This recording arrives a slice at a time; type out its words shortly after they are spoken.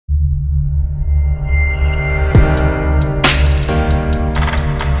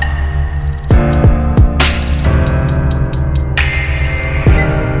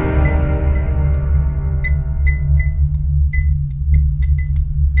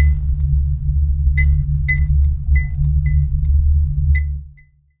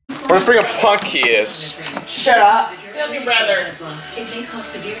What a freaking punk he is. Shut up. Kill your brother. It may cause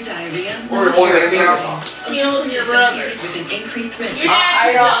severe diarrhea. We're holding his now. Kill your brother. With an increased risk.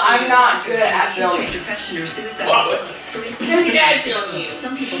 I'm not good at filming. Depression or suicide. Your dad killing you.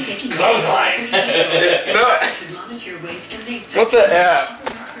 Some people taking I was lying. monitor your weight and they What the F?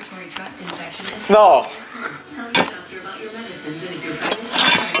 respiratory tract infection. No. Tell your doctor about your medicines and if you're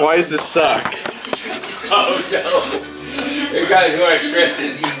pregnant. Why does it suck? Oh no. You guys are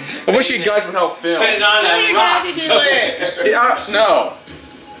Tristan. I wish you guys would help film. Put it on Tell your that dad rock. to do it. Yeah, no.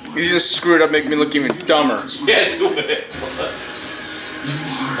 You just screwed up, make me look even dumber. Yeah, do it.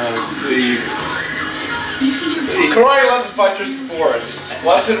 Oh, please. Karate lessons by Tristan Forrest.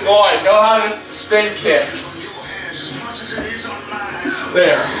 Lesson 1, know how to spin kick.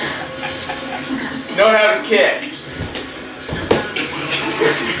 There. Know how to kick.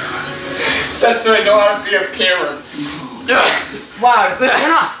 Set 3, know how to be on camera. Wow, they're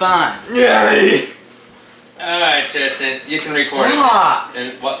not fun. Yay! Alright, Tristan, you can record Stop.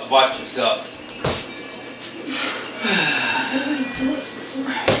 it and watch yourself.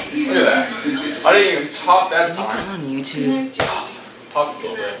 Look at that. I didn't even talk that Is it time. on YouTube? Talk a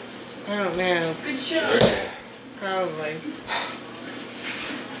little bit. I don't know. Sure. Probably.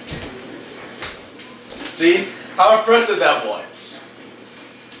 See? How impressive that was.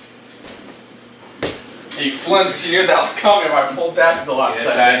 He flinched because he knew that was coming if I pulled back at the last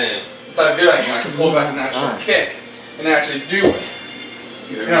Yes, second. I knew. That's how good I am. I can pull back an actual kick and actually do it.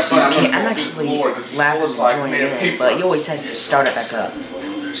 You're not fun. Okay, I'm actually laughing and joining in, but he always has to start it back up.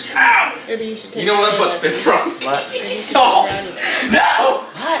 Ow! Maybe you should take You know where that butt's been from? What? Oh! No!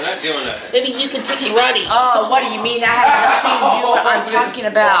 I'm not doing nothing. Maybe you can take karate. Oh, what do you mean? That has nothing to do with what I'm talking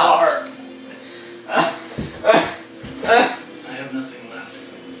about. I have nothing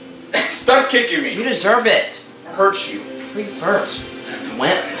left. Stop kicking You me. deserve it. It hurts you. Read first.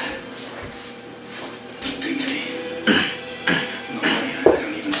 Wimp. Dignity. No money. I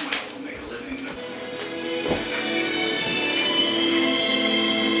don't even know how to make a living.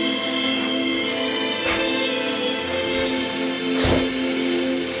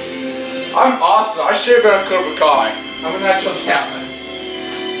 I'm awesome. I should have been on Cobra Kai. I'm a natural talent.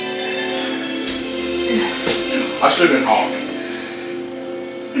 I should have been Hulk.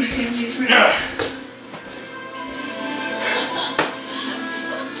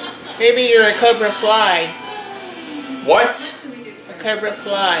 Maybe you're a cobra fly. What? A cobra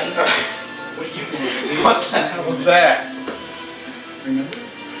fly. What the hell was that?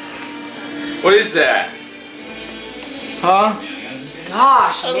 What is that? Huh?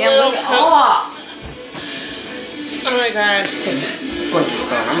 Gosh, A man, little leave it co- off. Oh my gosh. Take the blanket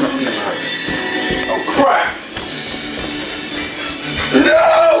phone. I'm gonna beat him up. Oh crap!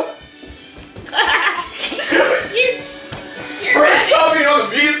 No! You're We're running. talking on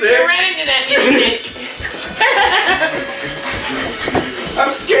the music. You're running to that music. I'm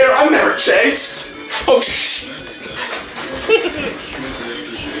scared. I'm never chased. Oh shit!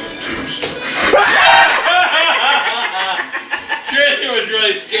 Tristan was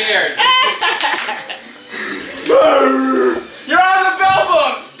really scared. You're out of the bell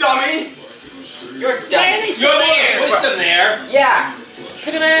books, dummy. You're Why are done. they You still have any there? wisdom there. Yeah.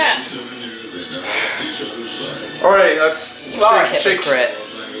 Look at that. All right, let's You are a shake hypocrite.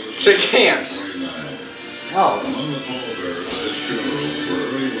 hands. Oh.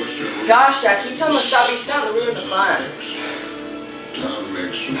 Gosh, Jack, you tell him to stop. He's starting to ruin the fun.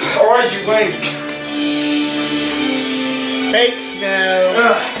 All right, you win. Fake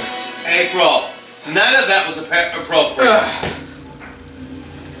snow. April, none of that was appropriate.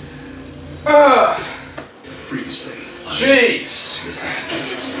 Previously. Jeez.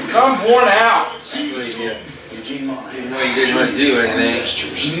 I'm worn out. Eugene Monahan. Even though you didn't want to do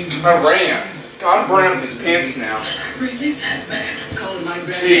anything. I ran. God, I'm burning up these pants now.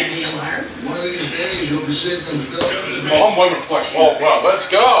 Jeez. One of these days you'll be sitting in the dogs. Oh, I'm waiting for flex. Oh, well, let's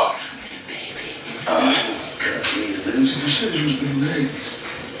go. Decisions been made.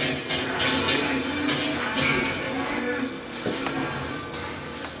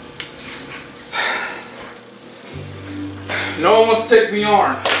 No one wants to take me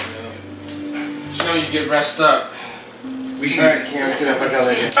on. You know you get rest up. Alright, Cam, get up. I gotta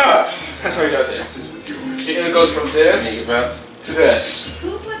let you. That's how he does it. It goes from this Take a breath. to this.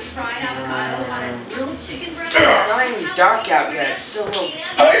 Who puts fried avocado on a grilled chicken breast? It's not even dark out yet. It's still a little.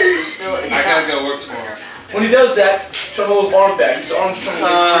 It's still. It's I gotta not. go work tomorrow. When he does that, try to hold his arm back. His arm's trying to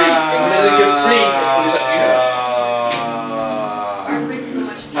get free. And when they get free, it's when he's like, Art brings so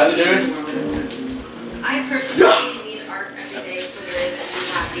much How's it doing? I personally need art every day to live and be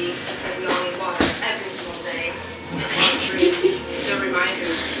happy. Just like we all need water every single day. Dreams, the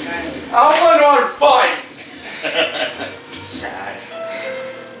reminders, guys. I want to know how to fight. Sad.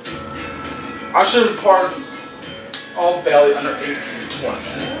 I should have parked all Valley under 18 and 20.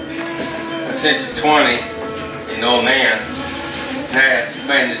 I sent you 20, an old man. Now you're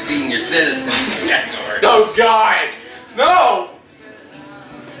playing the senior citizen category. Oh God, no!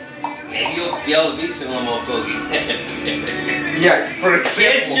 Maybe you'll be able to do some little more fogies. Yeah, for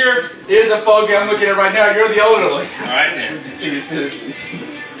example, Get your. here's a fogey I'm looking at right now. You're the elderly. Alright then. Senior citizen.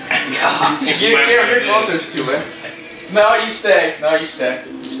 You're closest to it. No, you stay. No, you stay.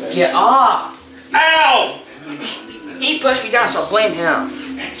 You stay. Get off! Ow! He pushed me down, so blame him.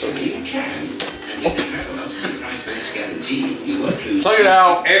 Tell you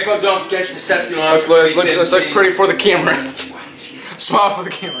now. Everybody don't forget to set the alarm. Let's look pretty for the camera. Smile for the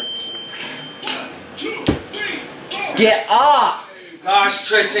camera. Get off! Gosh,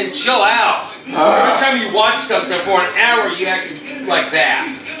 Tristan, chill out. Every time you watch something for an hour, you act like that.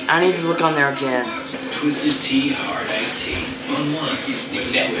 I need to look on there again. Twisted tea, hard iced tea. Online.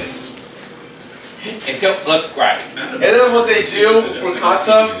 Do that. It don't look right. Isn't that what they do for hot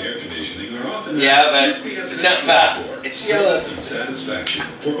tub? Yeah, but it's not bad. It's yellow. Satisfaction.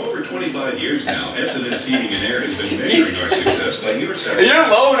 For over 25 years now, S&S Heating and Air has been measuring our success by your satisfaction. You're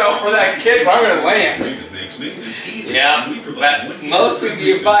low enough for that kid, but I'm gonna land. Yeah, but most people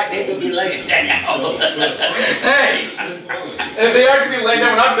you fight, they will be laying down. Hey! If they are gonna be laying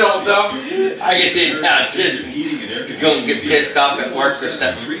down when I build them. I guess they not. You're gonna get pissed off at work or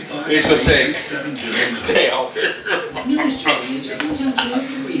something. He's gonna say, Dale. You're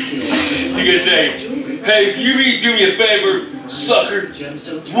gonna say, hey, can you do me a favor, sucker?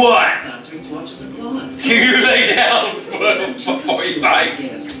 What? Can you lay down before you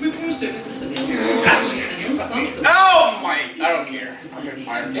fight? Oh my! I don't care. I'm gonna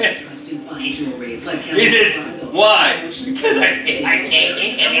fire him. He says, why? Because I can't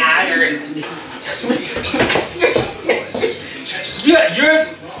get any higher. Yeah,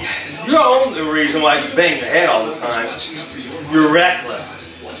 you're only the reason why you bang your head all the time. You're reckless.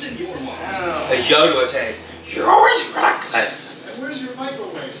 As Yoda would say, you're always reckless. Where's your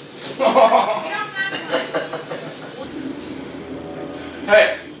microwave?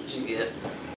 Hey,